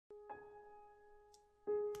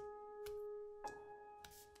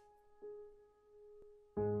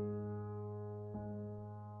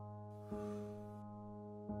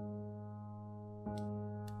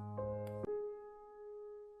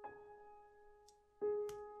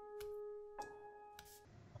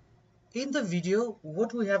In the video,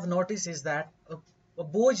 what we have noticed is that a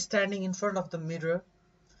boy is standing in front of the mirror.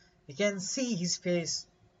 He can see his face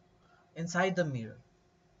inside the mirror.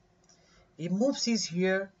 He moves his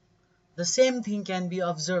hair. The same thing can be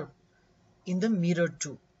observed in the mirror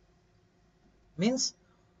too. Means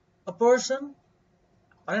a person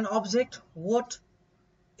or an object, what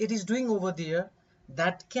it is doing over there,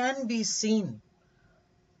 that can be seen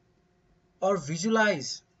or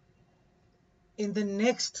visualized in the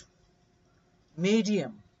next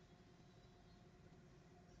medium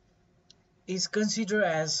is considered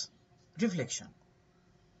as reflection.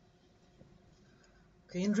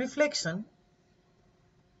 Okay, in reflection,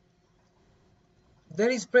 there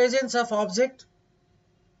is presence of object,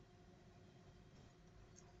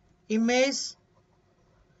 image,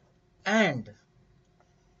 and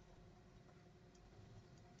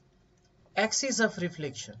axis of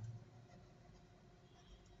reflection.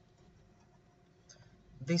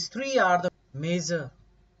 These three are the major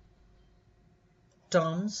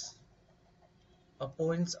terms or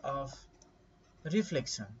points of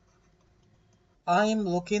reflection. I am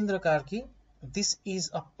Lokendra Karki. This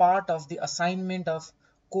is a part of the assignment of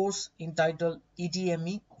course entitled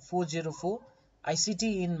EDME 404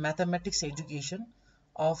 ICT in Mathematics Education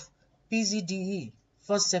of PGDE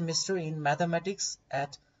first semester in mathematics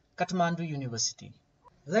at Kathmandu University.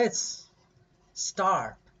 Let's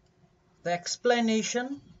start the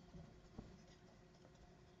explanation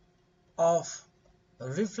of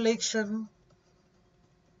reflection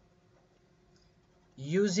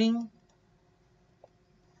using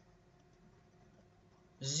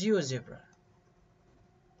GeoGebra.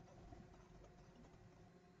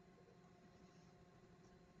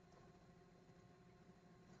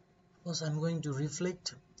 First, I'm going to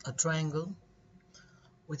reflect a triangle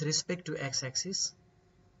with respect to x-axis.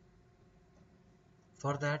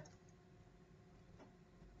 For that,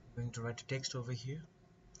 I'm going to write a text over here,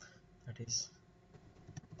 that is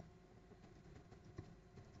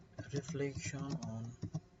reflection on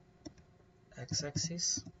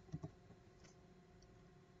x-axis.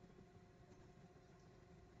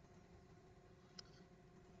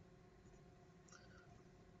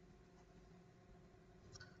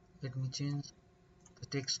 Let me change the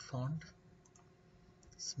text font,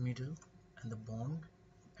 this middle and the bond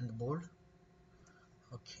and the bold.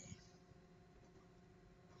 Okay,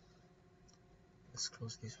 let's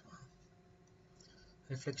close this one.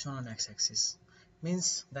 Reflection on x-axis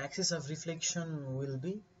means the axis of reflection will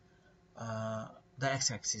be the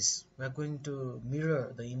x-axis. We are going to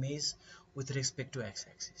mirror the image with respect to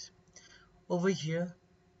x-axis. Over here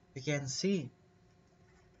we can see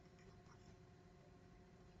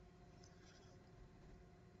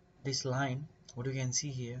this line, what you can see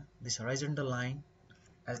here, this horizontal line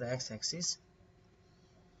as the x-axis,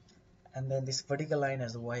 and then this vertical line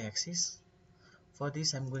as the y-axis. For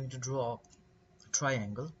this I'm going to draw a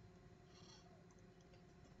triangle.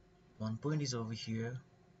 One point is over here,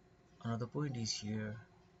 another point is here,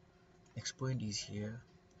 next point is here,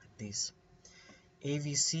 like this.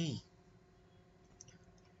 ABC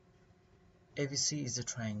is the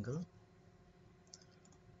triangle.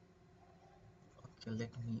 Okay, let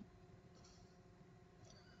me,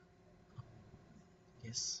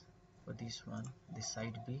 yes, for this one, this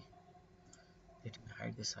side B, let me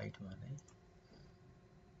hide the side one,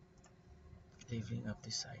 leaving up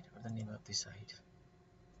this side, or the name of this side.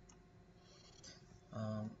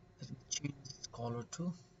 Let me change this color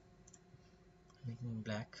to, make me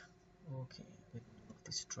black. Okay, let me move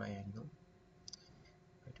this triangle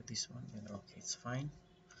right to this one, and okay, it's fine.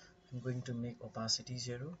 I'm going to make opacity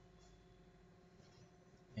 0,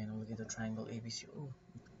 and look at the triangle ABC. Oh,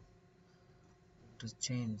 to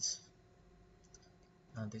change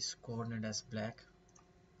this coordinate as black,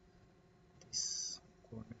 this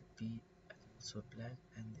coordinate B is also black,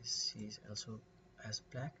 and this C is also as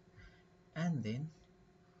black. And then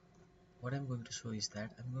what I'm going to show is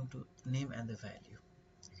that I'm going to name and the value.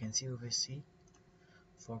 You can see over C,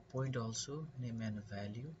 for point also name and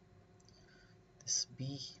value, this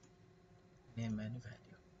B name and value.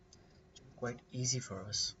 Quite easy for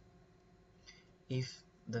us. If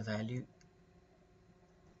the value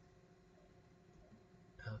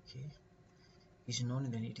is known,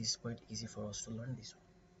 then it is quite easy for us to learn this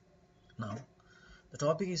one. Now the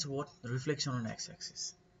topic is what? Reflection on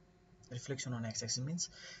x-axis. Reflection on x-axis means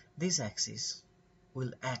this axis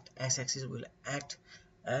will act, x-axis will act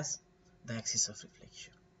as the axis of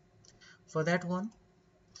reflection. For that one,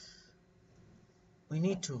 we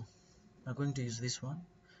are going to use this one,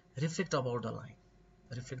 reflect about the line.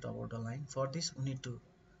 Reflect about the line. For this we need to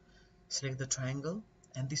select the triangle,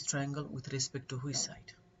 and this triangle with respect to which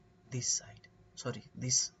side? This side, sorry,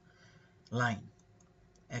 this line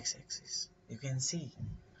x-axis, you can see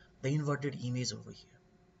the inverted image over here.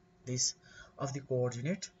 This of the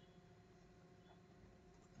coordinate,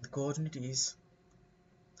 the coordinate is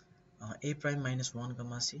a prime minus 1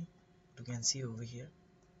 comma c. You can see over here,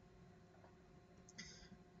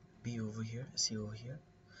 b over here, c over here.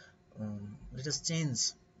 Let us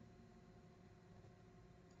change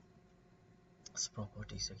its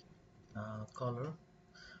properties again. Color,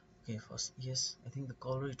 okay, first, yes, I think the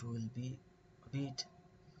color it will be a bit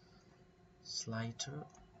slighter.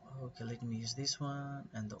 Okay, let me use this one,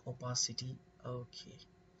 and the opacity, okay,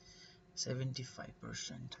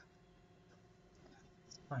 75%.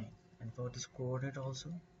 Fine. And for this coordinate also,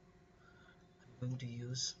 I'm going to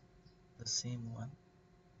use the same one.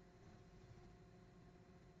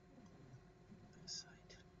 This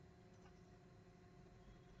side.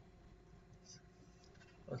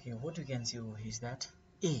 Okay, what you can see over here is that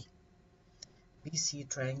A BC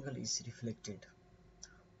triangle is reflected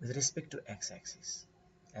with respect to x-axis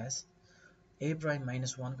as a prime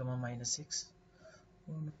minus 1 comma minus 6.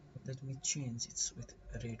 Oh no, let me change it with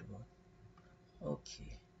a red one.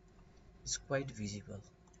 Okay, it's quite visible.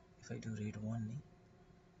 If I do red one,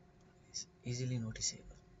 it's easily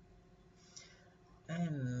noticeable.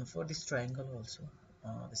 And for this triangle also,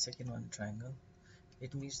 the second one triangle,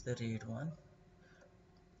 it means the red one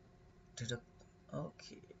deduct.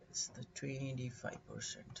 Okay, it's the 25%.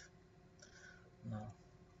 Now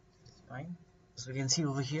it's fine. So we can see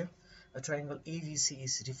over here a triangle ABC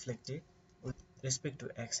is reflected with respect to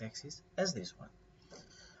x-axis as this one.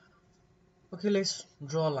 Okay, let's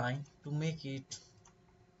draw a line to make it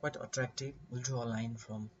quite attractive. We'll draw a line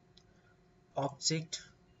from object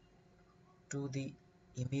to the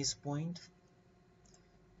image point,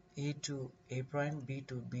 A to A prime, B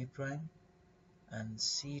to B prime, and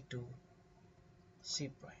C to C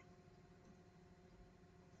prime.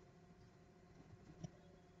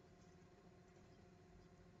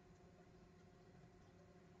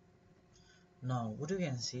 Now what you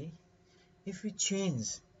can see, if we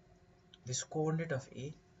change this coordinate of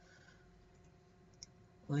A,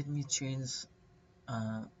 let me change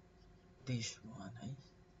uh, this one.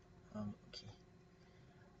 Okay,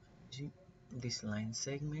 using this line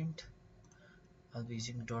segment, I'll be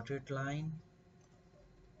using dotted line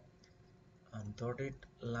and dotted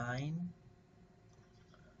line,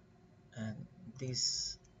 and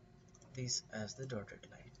this as the dotted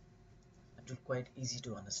line. It will quite easy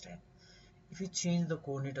to understand. If you change the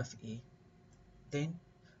coordinate of A, then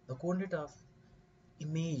the coordinate of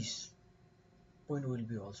image point will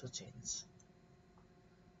be also changed.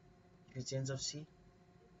 If you change of C,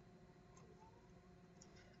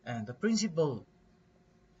 and the principle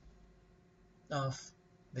of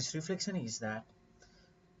this reflection is that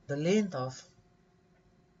the length of,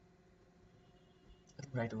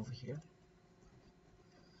 right over here,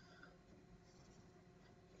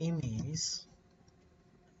 image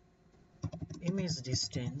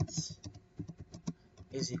distance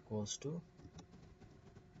is equals to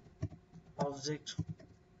object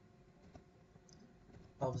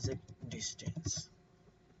distance.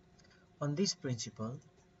 On this principle,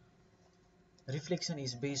 reflection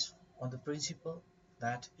is based on the principle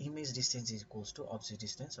that image distance is equals to object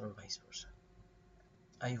distance or vice versa.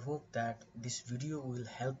 I hope that this video will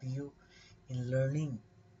help you in learning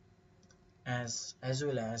as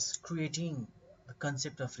well as creating the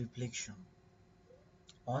concept of reflection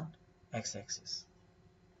on x-axis.